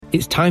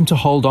It's time to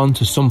hold on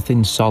to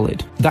something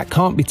solid that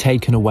can't be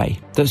taken away,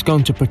 that's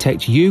going to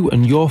protect you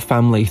and your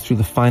family through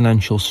the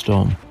financial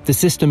storm. The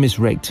system is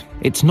rigged.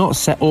 It's not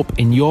set up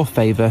in your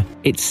favour,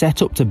 it's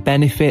set up to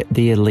benefit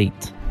the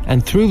elite.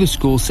 And through the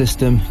school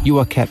system, you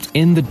are kept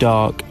in the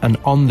dark and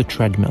on the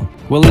treadmill.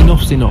 Well,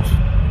 enough's enough.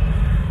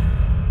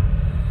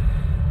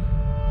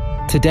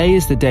 Today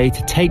is the day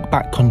to take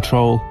back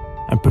control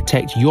and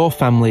protect your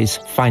family's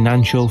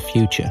financial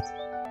future.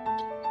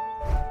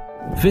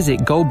 Visit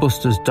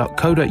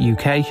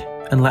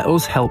goalbusters.co.uk and let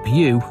us help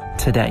you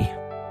today.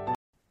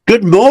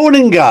 Good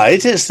morning,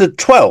 guys. It's the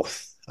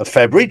 12th of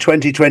February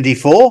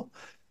 2024.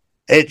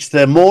 It's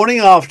the morning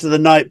after the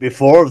night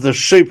before of the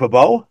Super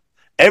Bowl.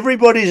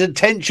 Everybody's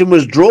attention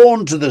was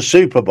drawn to the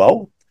Super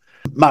Bowl.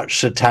 Much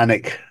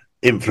satanic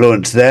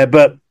influence there,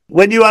 but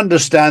when you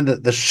understand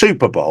that the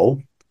Super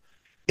Bowl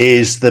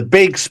is the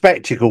big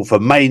spectacle for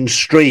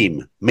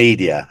mainstream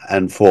media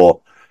and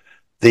for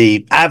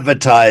the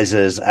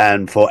advertisers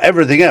and for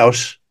everything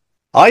else,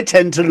 I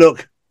tend to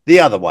look the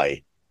other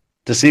way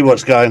to see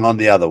what's going on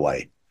the other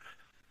way.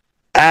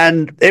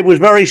 And it was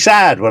very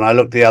sad when I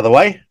looked the other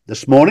way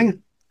this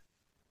morning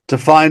to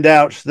find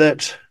out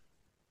that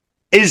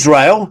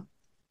Israel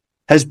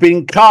has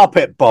been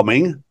carpet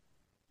bombing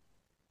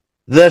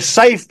the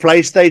safe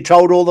place they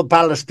told all the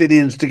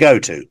Palestinians to go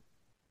to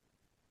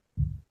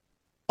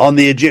on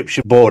the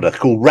Egyptian border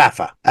called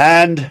Rafah.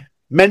 And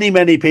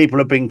many people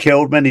have been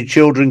killed, many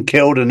children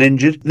killed and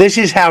injured. This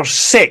is how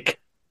sick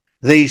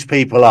these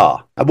people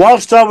are. And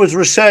whilst I was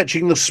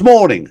researching this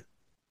morning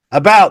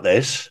about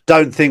this,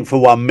 don't think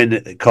for 1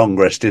 minute that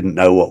Congress didn't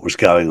know what was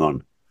going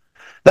on.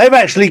 They've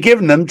actually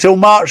given them till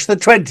March the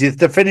 20th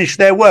to finish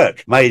their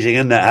work. Amazing,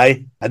 isn't it, eh?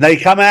 And they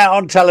come out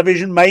on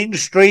television,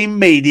 mainstream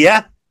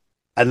media,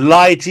 and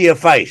lie to your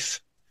face.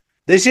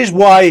 This is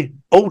why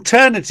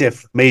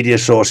alternative media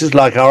sources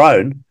like our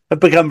own have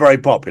become very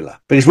popular,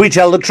 because we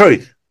tell the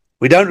truth.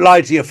 We don't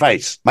lie to your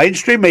face.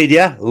 Mainstream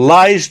media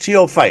lies to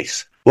your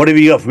face. What have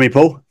you got for me,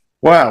 Paul?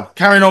 Well,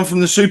 carrying on from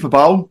the Super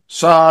Bowl.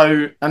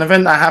 So, an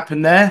event that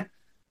happened there.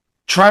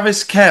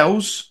 Travis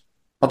Kelce,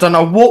 I don't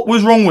know what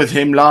was wrong with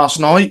him last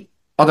night.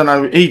 I don't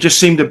know, he just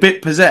seemed a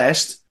bit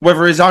possessed.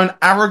 Whether his own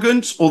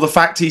arrogance or the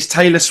fact he's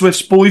Taylor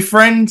Swift's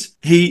boyfriend,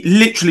 he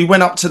literally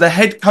went up to the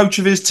head coach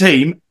of his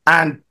team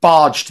and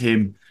barged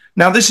him.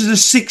 Now, this is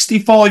a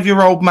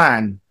 65-year-old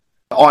man.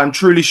 I am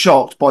truly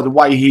shocked by the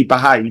way he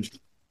behaved.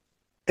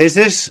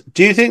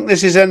 Do you think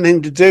this is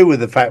anything to do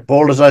with the fact,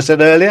 Paul, as I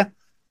said earlier,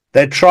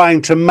 they're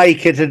trying to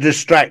make it a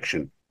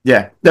distraction?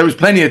 Yeah, there was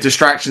plenty of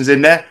distractions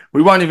in there.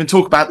 We won't even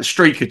talk about the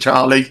streaker,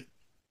 Charlie.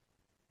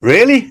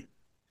 Really?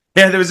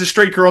 Yeah, there was a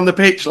streaker on the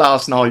pitch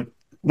last night.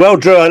 Well,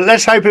 Drew,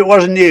 let's hope it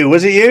wasn't you.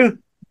 Was it you?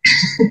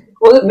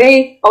 Wasn't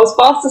me. I was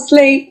fast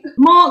asleep.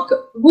 Mark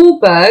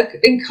Wahlberg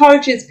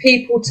encourages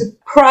people to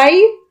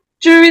pray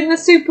during the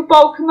Super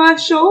Bowl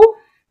commercial.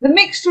 The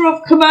mixture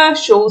of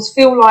commercials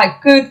feel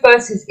like good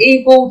versus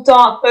evil,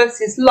 dark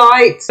versus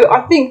light. So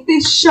I think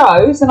this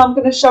shows, and I'm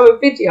going to show a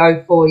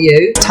video for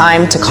you.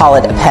 Time to call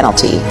it a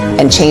penalty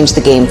and change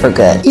the game for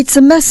good. It's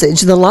a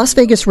message the Las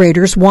Vegas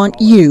Raiders want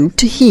you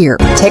to hear.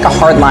 Take a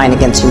hard line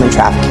against human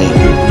trafficking.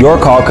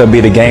 Your call could be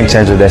the game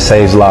changer that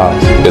saves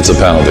lives. It's a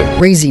penalty.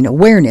 Raising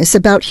awareness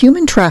about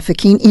human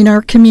trafficking in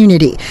our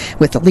community.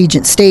 With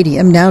Allegiant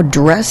Stadium now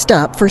dressed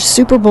up for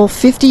Super Bowl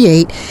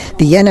 58,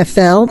 the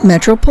NFL,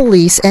 Metro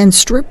Police, and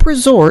Strip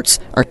resorts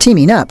are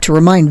teaming up to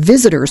remind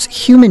visitors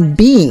human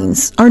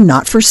beings are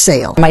not for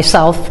sale.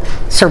 Myself,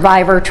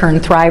 survivor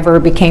turned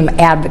thriver, became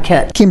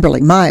advocate.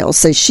 Kimberly Miles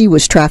says she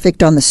was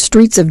trafficked on the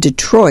streets of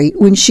Detroit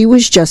when she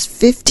was just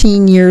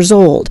 15 years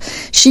old.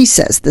 She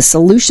says the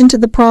solution to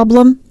the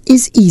problem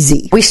is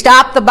easy. We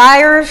stop the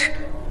buyers,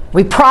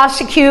 we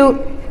prosecute,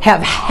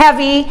 have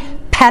heavy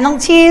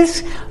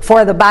penalties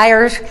for the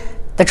buyers.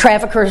 The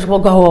traffickers will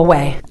go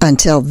away.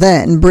 Until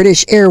then,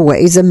 British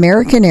Airways,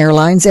 American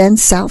Airlines, and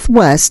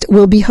Southwest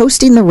will be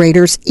hosting the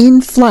Raiders in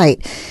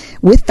flight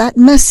with that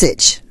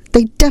message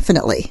they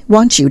definitely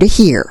want you to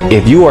hear.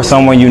 If you or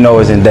someone you know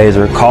is in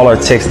danger, call or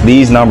text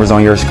these numbers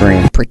on your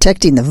screen.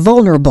 Protecting the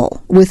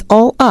vulnerable with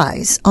all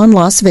eyes on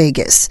Las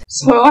Vegas.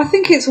 So I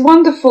think it's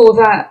wonderful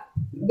that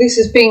this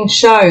is being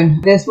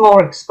shown. There's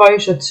more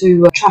exposure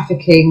to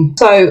trafficking.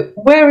 So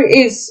where it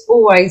is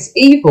always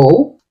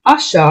evil,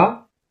 Usher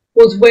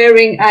was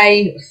wearing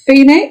a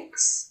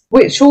phoenix,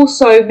 which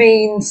also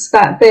means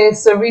that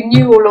there's a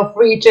renewal of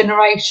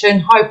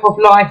regeneration, hope of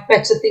life,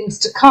 better things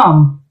to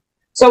come.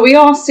 So we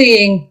are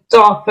seeing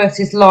dark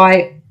versus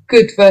light,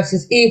 good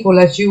versus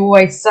evil, as you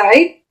always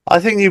say. I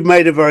think you've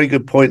made a very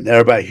good point there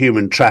about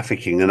human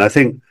trafficking, and I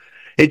think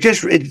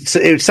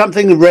it's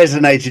something that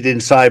resonated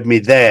inside me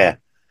there,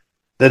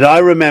 that I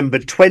remember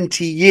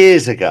 20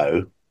 years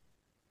ago,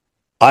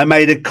 I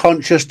made a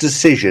conscious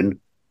decision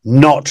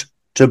not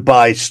to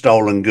buy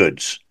stolen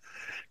goods.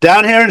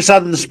 Down here in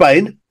southern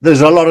Spain,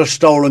 there's a lot of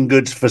stolen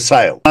goods for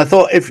sale. I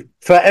thought, if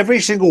for every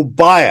single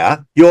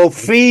buyer, you're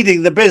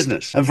feeding the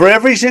business. And for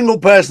every single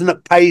person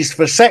that pays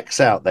for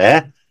sex out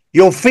there,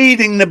 you're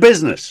feeding the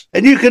business.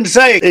 And you can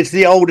say it's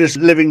the oldest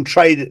living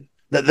trade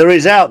that there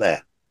is out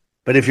there.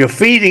 But if you're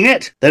feeding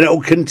it, then it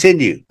will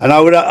continue. And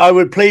I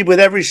would plead with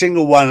every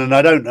single one, and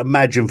I don't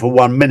imagine for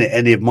 1 minute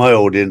any of my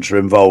audience are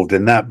involved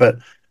in that, but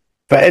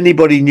for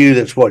anybody new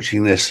that's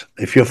watching this,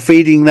 if you're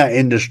feeding that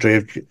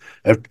industry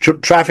of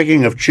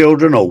trafficking of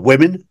children or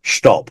women,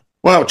 stop.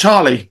 Well,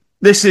 Charlie,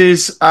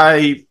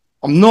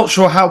 I'm not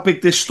sure how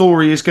big this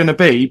story is going to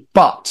be,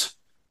 but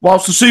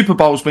whilst the Super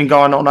Bowl's been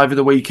going on over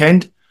the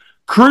weekend,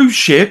 cruise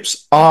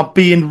ships are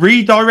being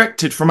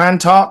redirected from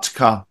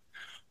Antarctica,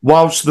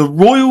 whilst the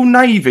Royal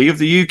Navy of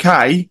the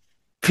UK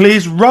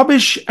clears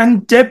rubbish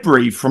and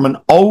debris from an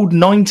old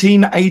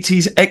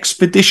 1980s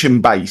expedition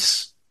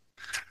base.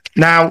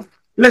 Now,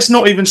 let's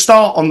not even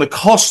start on the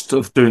cost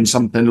of doing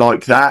something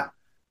like that.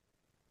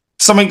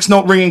 Something's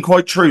not ringing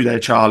quite true there,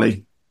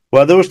 Charlie.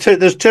 Well,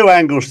 there's two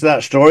angles to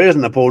that story,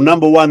 isn't there, Paul?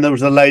 Number one, there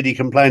was a lady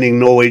complaining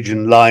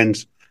Norwegian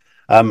lines.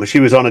 She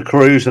was on a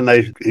cruise and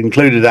they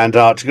included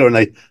Antarctica and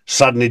they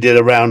suddenly did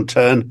a round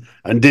turn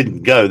and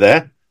didn't go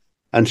there.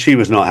 And she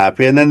was not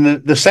happy. And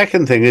then the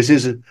second thing is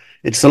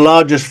it's the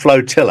largest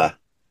flotilla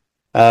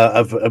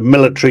of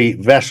military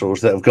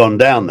vessels that have gone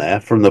down there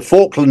from the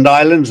Falkland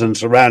Islands and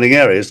surrounding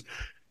areas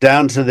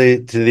down to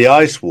the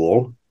ice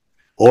wall,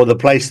 or the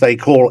place they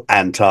call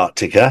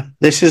Antarctica.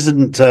 This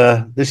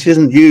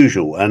isn't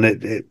usual,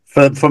 and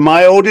for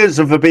my audience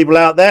and for people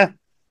out there,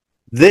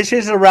 this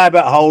is a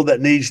rabbit hole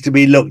that needs to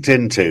be looked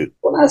into.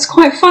 Well, that's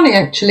quite funny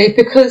actually,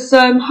 because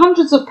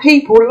hundreds of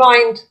people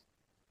lined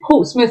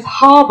Portsmouth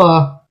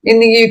Harbour in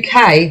the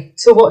UK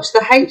to watch the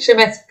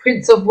HMS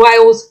Prince of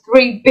Wales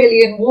 3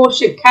 billion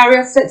warship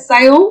carrier set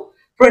sail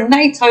for a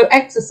NATO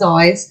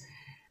exercise,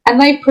 and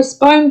they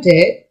postponed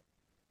it.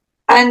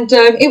 And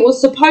it was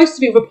supposed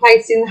to be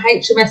replacing the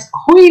HMS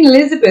Queen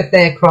Elizabeth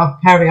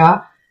aircraft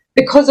carrier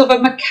because of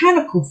a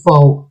mechanical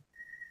fault.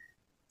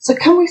 So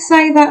can we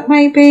say that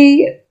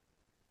maybe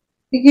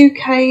the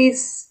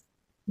UK's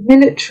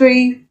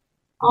military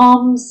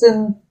arms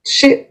and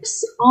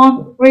ships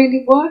aren't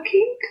really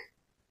working?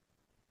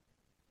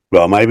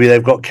 Well, maybe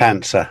they've got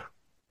cancer.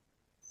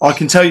 I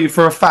can tell you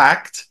for a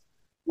fact,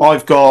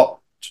 I've got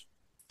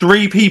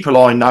 3 people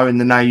I know in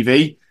the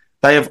Navy.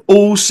 They have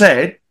all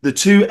said the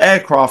 2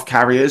 aircraft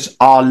carriers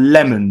are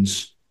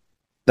lemons.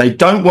 They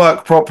don't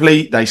work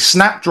properly. They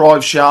snap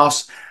drive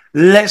shafts.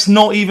 Let's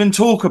not even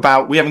talk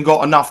about we haven't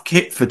got enough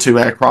kit for 2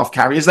 aircraft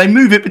carriers. They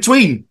move it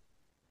between.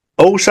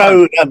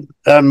 Also,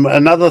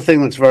 another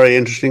thing that's very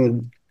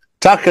interesting,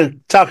 Tucker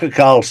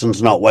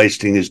Carlson's not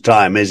wasting his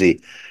time, is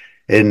he?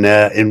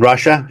 In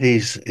Russia,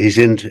 he's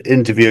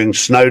interviewing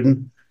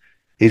Snowden.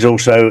 He's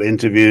also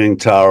interviewing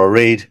Tara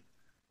Reid.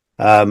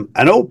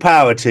 And all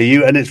power to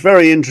you. And it's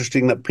very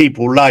interesting that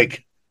people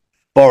like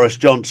Boris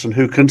Johnson,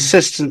 who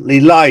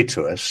consistently lie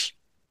to us,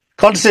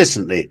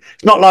 consistently.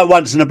 It's not like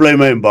once in a blue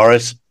moon,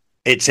 Boris.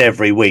 It's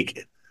every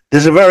week.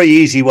 There's a very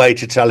easy way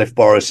to tell if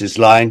Boris is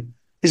lying.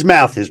 His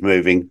mouth is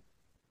moving.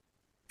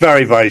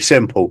 Very, very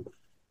simple.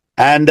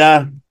 And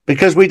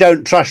because we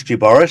don't trust you,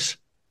 Boris,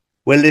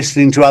 we're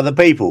listening to other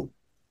people.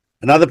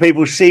 And other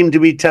people seem to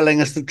be telling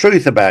us the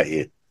truth about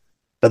you.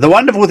 But the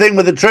wonderful thing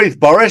with the truth,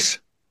 Boris,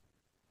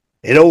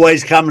 it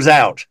always comes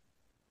out.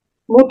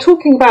 Well,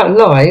 talking about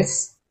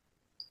lies,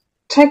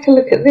 take a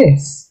look at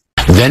this.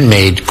 Then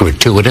made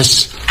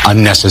gratuitous,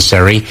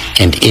 unnecessary,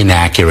 and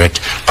inaccurate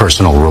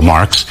personal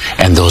remarks,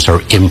 and those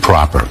are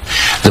improper.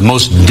 The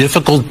most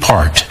difficult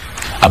part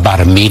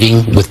about a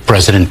meeting with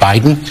President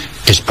Biden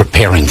is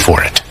preparing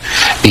for it,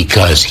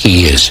 because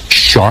he is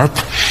sharp,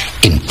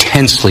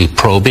 intensely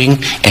probing,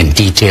 and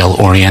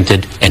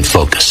detail-oriented and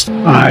focused.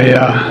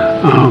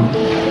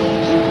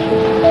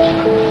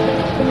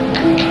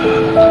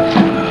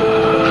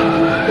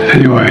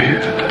 Anyway,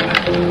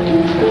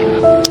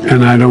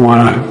 and I don't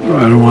want to,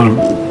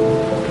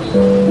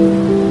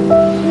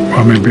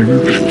 well, maybe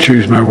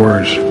choose my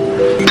words.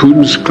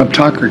 Putin's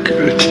kleptocracy,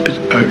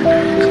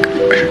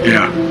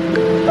 yeah.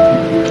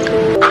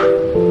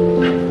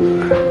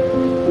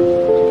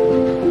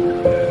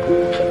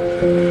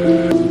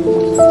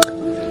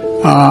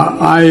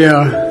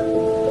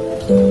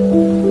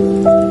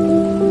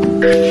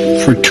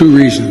 For 2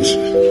 reasons.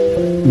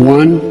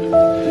 One,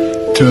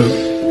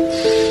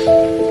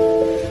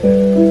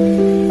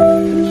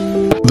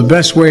 the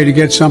best way to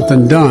get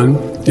something done,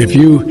 if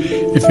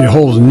it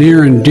holds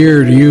near and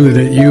dear to you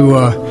that you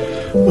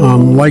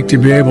like to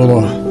be able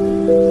to,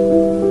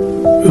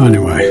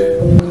 anyway,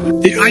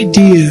 the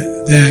idea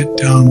that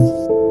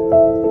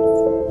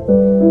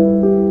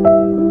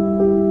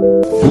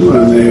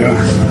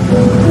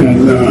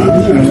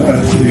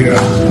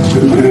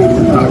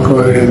I'll go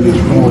ahead and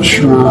just pull a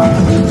shrine.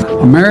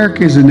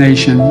 America is a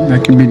nation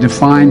that can be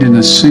defined in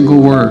a single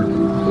word.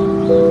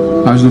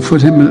 I was going to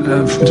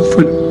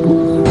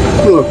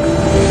look,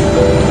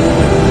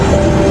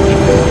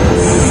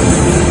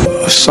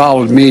 a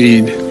solid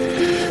meeting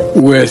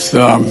with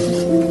the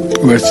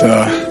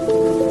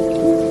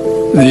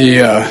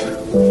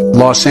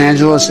Los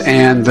Angeles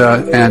and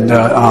what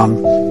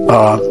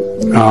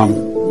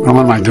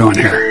am I doing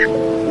here?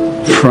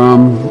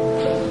 From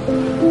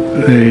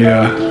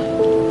the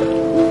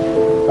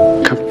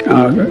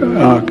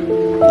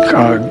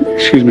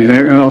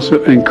they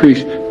also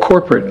increase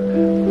corporate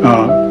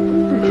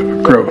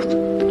growth.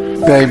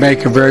 They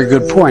make a very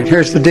good point.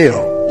 Here's the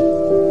deal.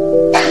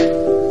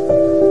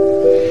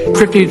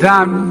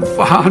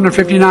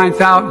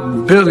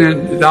 $159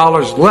 billion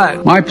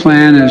left. My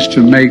plan is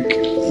to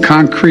make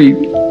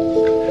concrete.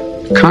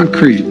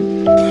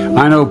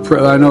 I know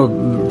President,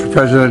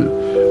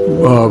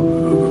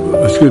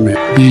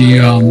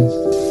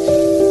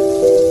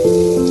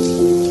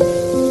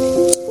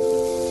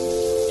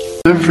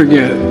 never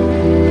forget,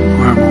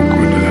 well, I won't go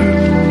into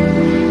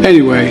that.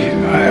 Anyway,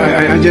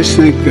 I just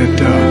think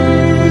that...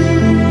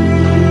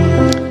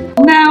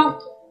 Now,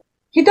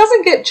 he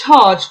doesn't get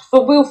charged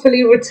for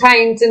willfully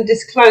retained and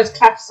disclosed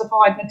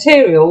classified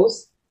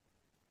materials,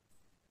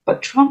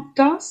 but Trump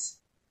does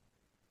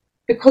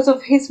because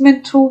of his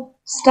mental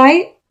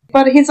state.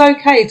 But he's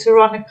okay to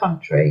run a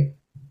country.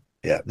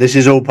 Yeah, this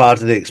is all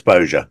part of the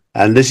exposure.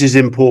 And this is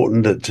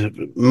important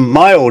that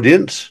my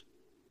audience,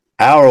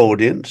 our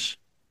audience,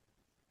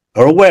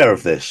 are aware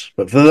of this.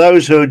 But for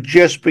those who are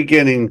just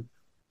beginning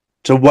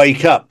to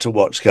wake up to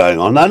what's going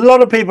on, and a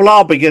lot of people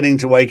are beginning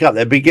to wake up,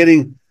 they're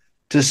beginning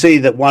to see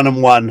that 1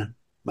 and 1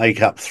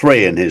 make up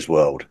 3 in his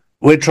world.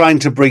 We're trying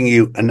to bring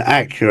you an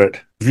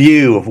accurate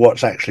view of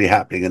what's actually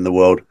happening in the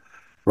world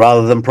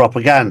rather than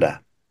propaganda.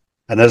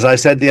 And as I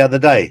said the other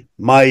day,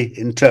 my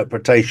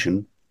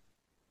interpretation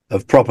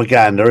of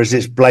propaganda is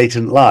its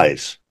blatant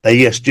lies. They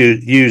just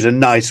use a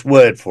nice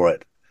word for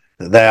it,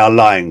 that they are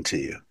lying to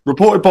you.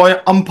 Reported by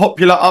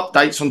Unpopular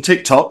Updates on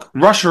TikTok,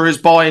 Russia is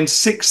buying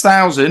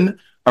 6,000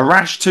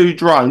 Arash-2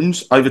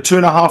 drones over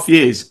 2.5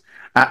 years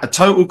at a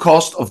total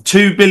cost of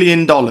 $2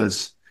 billion.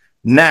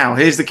 Now,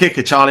 here's the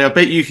kicker, Charlie. I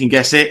bet you can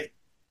guess it.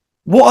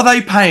 What are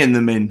they paying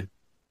them in?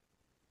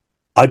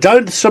 I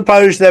don't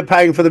suppose they're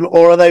paying for them,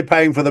 or are they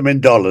paying for them in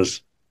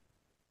dollars?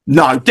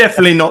 No,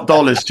 definitely not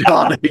dollars,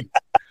 Charlie.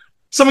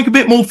 Something a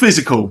bit more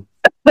physical.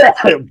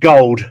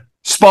 Gold.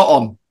 Spot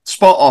on.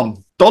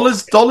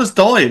 Dollars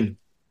dying.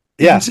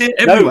 You can see it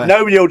everywhere.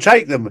 Nobody will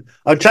take them.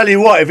 I'll tell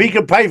you what, if he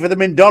could pay for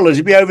them in dollars,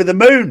 he'd be over the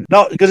moon.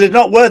 Not because it's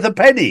not worth a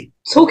penny.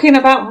 Talking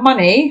about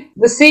money,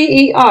 the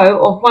CEO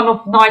of one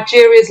of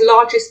Nigeria's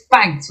largest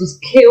banks was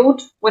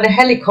killed when a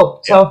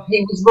helicopter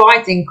he was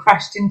riding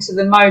crashed into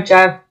the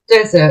Mojave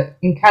Desert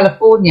in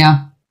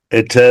California.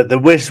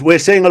 We're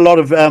seeing a lot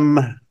of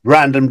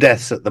random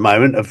deaths at the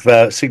moment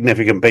of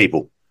significant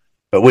people.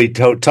 But we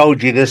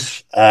told you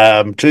this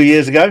 2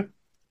 years ago.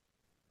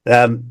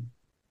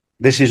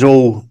 This is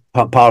all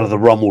part of the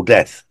Rommel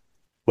death,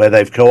 where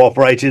they've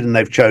cooperated and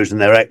they've chosen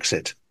their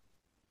exit.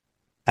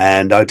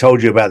 And I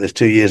told you about this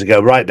 2 years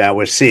ago. Right now,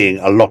 we're seeing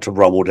a lot of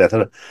Rommel death.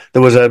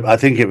 There was I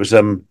think it was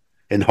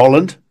in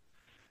Holland,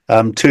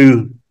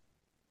 two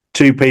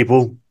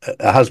people,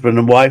 a husband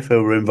and wife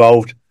who were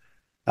involved,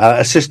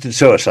 assisted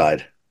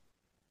suicide.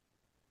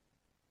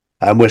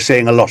 And we're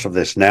seeing a lot of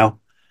this now.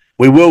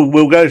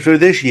 We'll go through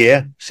this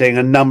year seeing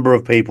a number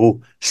of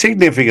people,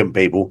 significant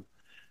people,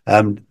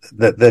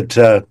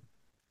 that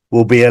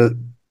will be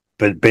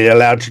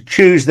allowed to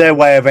choose their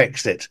way of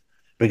exit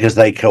because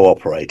they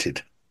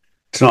cooperated.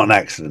 It's not an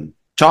accident.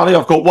 Charlie,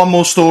 I've got one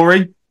more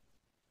story.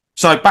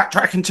 So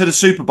backtracking to the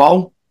Super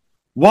Bowl,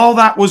 while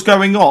that was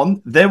going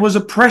on, there was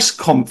a press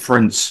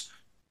conference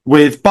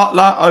with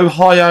Butler,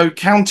 Ohio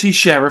County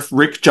Sheriff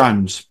Rick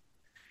Jones.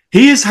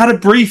 He has had a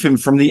briefing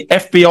from the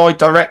FBI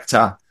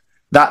director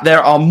that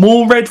there are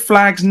more red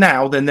flags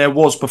now than there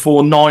was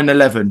before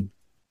 9/11,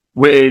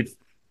 with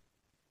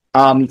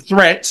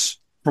threats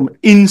from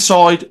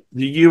inside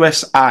the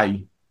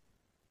USA.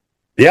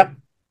 Yep,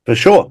 for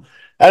sure.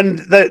 And,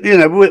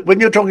 when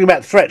you're talking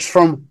about threats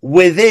from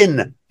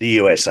within the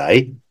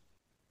USA,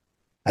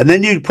 and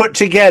then you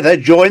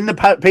join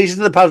the pieces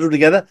of the puzzle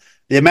together,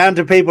 the amount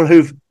of people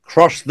who've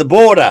crossed the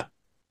border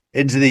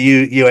into the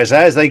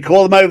USA, as they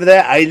call them over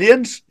there,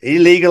 aliens,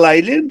 illegal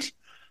aliens.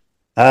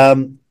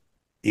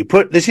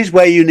 This is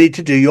where you need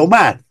to do your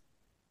math.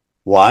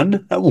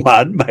 1 and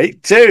 1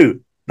 make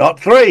 2, not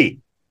 3.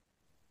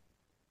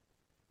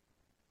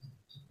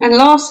 And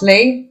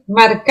lastly,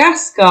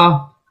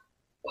 Madagascar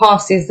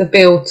passes the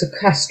bill to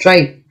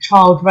castrate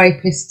child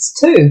rapists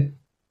too.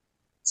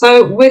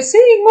 So we're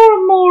seeing more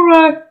and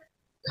more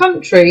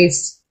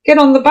countries get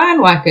on the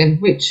bandwagon,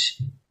 which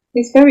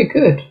is very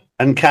good.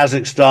 And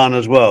Kazakhstan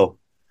as well.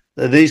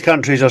 These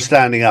countries are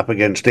standing up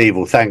against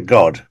evil, thank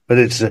God. But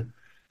isn't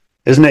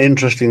it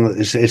interesting that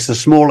it's the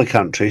smaller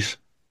countries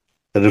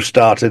that have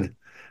started?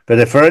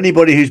 But for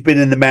anybody who's been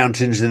in the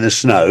mountains in the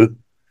snow,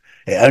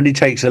 it only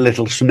takes a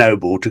little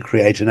snowball to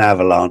create an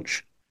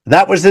avalanche.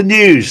 That was the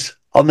news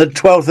on the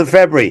 12th of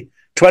February,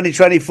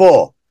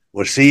 2024.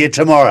 We'll see you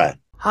tomorrow.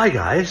 Hi,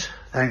 guys.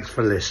 Thanks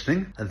for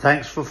listening and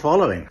thanks for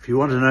following. If you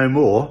want to know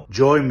more,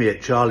 join me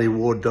at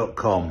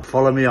charlieward.com.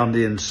 Follow me on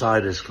the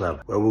Insiders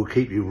Club, where we'll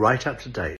keep you right up to date.